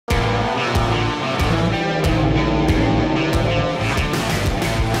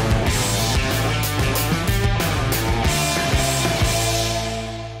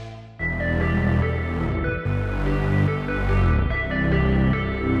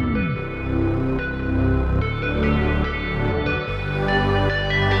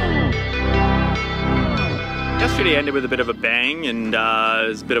Saturday ended with a bit of a bang, and it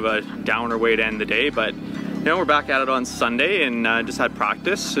was a bit of a downer way to end the day, but you know, we're back at it on Sunday, and just had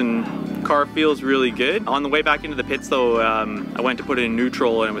practice, and car feels really good. On the way back into the pits though, I went to put it in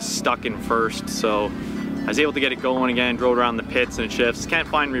neutral and it was stuck in first, so I was able to get it going again, drove around the pits and it shifts. Can't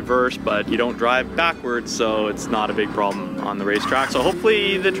find reverse, but you don't drive backwards, so it's not a big problem on the racetrack. So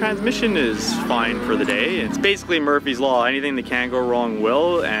hopefully the transmission is fine for the day. It's basically Murphy's Law. Anything that can go wrong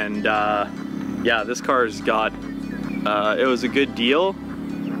will, and yeah, this car's got, it was a good deal,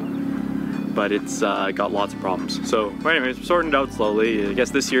 but it's got lots of problems. So anyways, I'm sorting it out slowly. I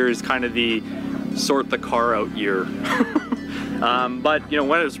guess this year is kind of the sort the car out year. But you know,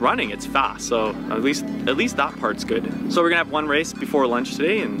 when it's running, it's fast, so at least that part's good. So we're gonna have one race before lunch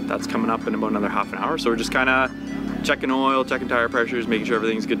today, and that's coming up in about another half an hour. So we're just kind of checking oil, checking tire pressures, making sure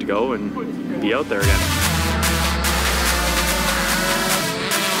everything's good to go, and be out there again.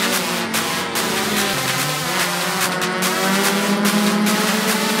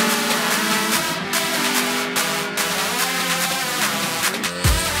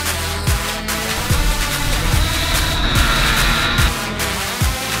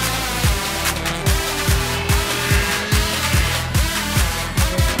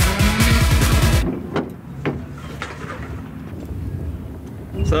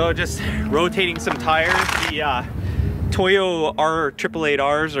 So just rotating some tires. The Toyo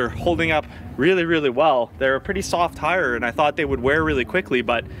R888Rs are holding up really, really well. They're a pretty soft tire, and I thought they would wear really quickly,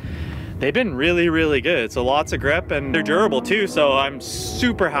 but they've been really, really good. So lots of grip, and they're durable too, so I'm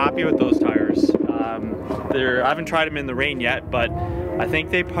super happy with those tires. I haven't tried them in the rain yet, but I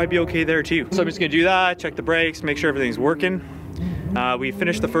think they'd probably be okay there too. So I'm just gonna do that, check the brakes, make sure everything's working. We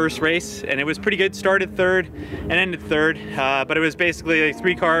finished the first race and it was pretty good. Started third and ended third, but it was basically like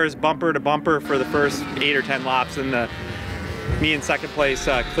 3 cars bumper to bumper for the first 8 or 10 laps, and me in second place,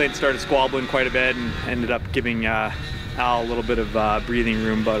 Clint started squabbling quite a bit and ended up giving Al a little bit of breathing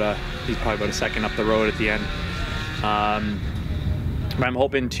room, but he's probably about a second up the road at the end. But I'm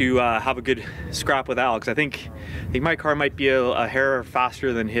hoping to have a good scrap with Al, because I think my car might be a hair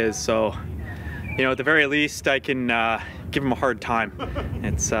faster than his, so you know, at the very least I can give him a hard time.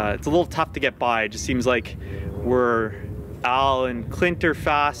 It's a little tough to get by. It just seems like Al and Clint are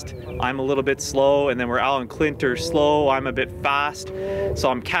fast, I'm a little bit slow, and then where Al and Clint are slow, I'm a bit fast. So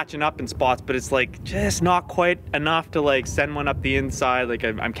I'm catching up in spots, but it's like just not quite enough to like send one up the inside. Like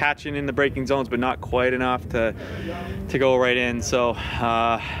I'm catching in the braking zones, but not quite enough to go right in. So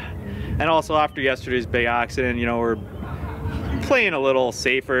and also after yesterday's big accident, you know, we're playing a little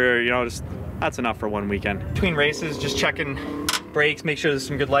safer, you know, just that's enough for one weekend. Between races, just checking brakes, make sure there's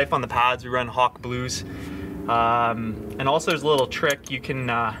some good life on the pads. We run Hawk Blues. And also there's a little trick. You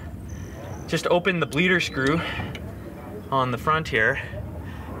can just open the bleeder screw on the front here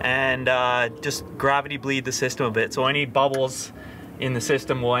and just gravity bleed the system a bit. So any bubbles in the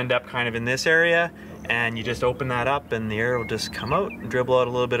system will end up kind of in this area, and you just open that up and the air will just come out and dribble out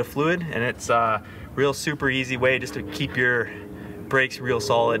a little bit of fluid, and it's a real super easy way just to keep your brakes real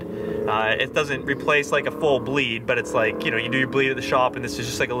solid. It doesn't replace like a full bleed, but it's like, you know, you do your bleed at the shop, and this is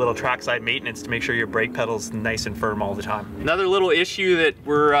just like a little trackside maintenance to make sure your brake pedal's nice and firm all the time. Another little issue that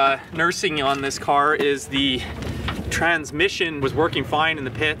we're nursing on this car is the transmission was working fine in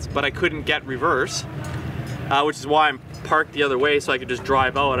the pits, but I couldn't get reverse, which is why I'm parked the other way so I could just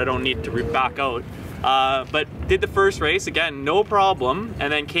drive out. I don't need to back out. But did the first race, again, no problem,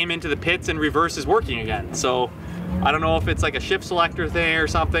 and then came into the pits and reverse is working again. So I don't know if it's like a shift selector thing or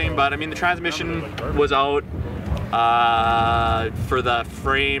something, but I mean the transmission was out for the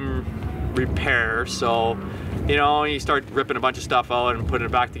frame repair, so you know, you start ripping a bunch of stuff out and putting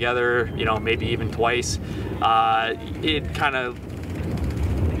it back together, you know, maybe even twice. It kind of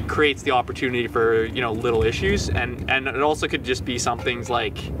creates the opportunity for, you know, little issues, and it also could just be some things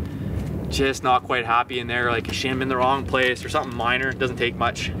like just not quite happy in there, like a shim in the wrong place or something minor. It doesn't take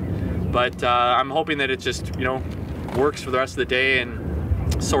much, but I'm hoping that it just, you know, works for the rest of the day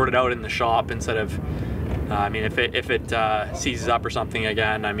and sort it out in the shop instead of I mean, if it seizes up or something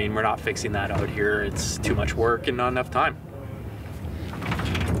again, I mean, we're not fixing that out here. It's too much work and not enough time.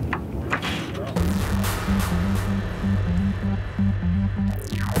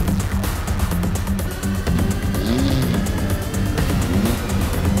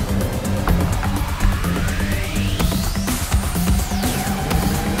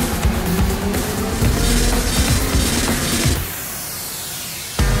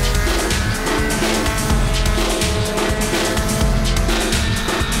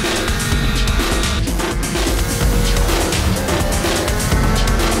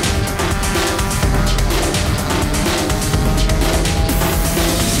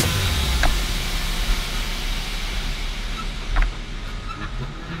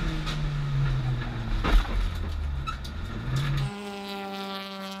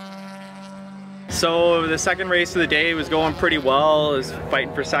 So the second race of the day was going pretty well. I was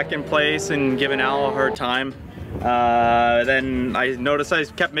fighting for second place and giving Al a hard time. Then I noticed I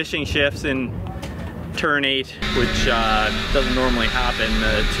kept missing shifts in turn 8, which doesn't normally happen.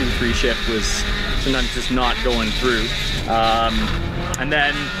 The 2-3 shift was sometimes just not going through. And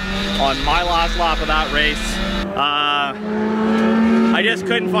then on my last lap of that race, I just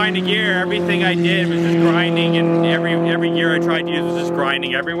couldn't find a gear. Everything I did was just grinding, and every gear I tried to use was just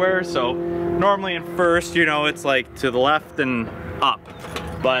grinding everywhere. So normally in first, you know, it's like to the left and up.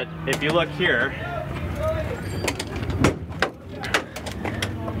 But if you look here,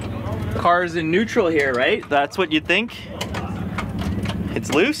 car's in neutral here, right? That's what you'd think.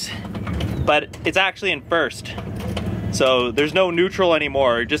 It's loose, but it's actually in first. So there's no neutral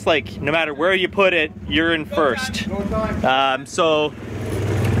anymore. Just like no matter where you put it, you're in first. So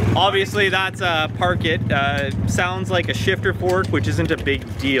obviously that's park it. Sounds like a shifter fork, which isn't a big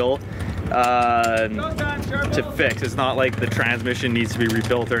deal to fix. It's not like the transmission needs to be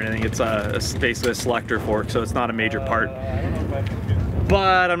rebuilt or anything. It's basically a selector fork, so it's not a major part.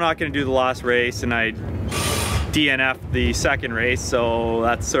 But I'm not going to do the last race, and I DNF'd the second race, so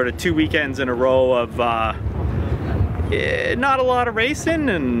that's sort of 2 weekends in a row of not a lot of racing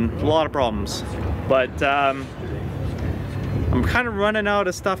and a lot of problems. But I'm kind of running out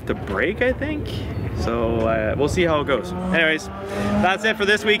of stuff to break, I think. So we'll see how it goes. Anyways, that's it for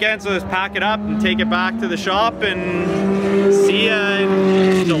this weekend. So let's pack it up and take it back to the shop and see you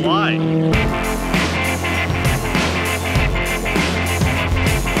in July.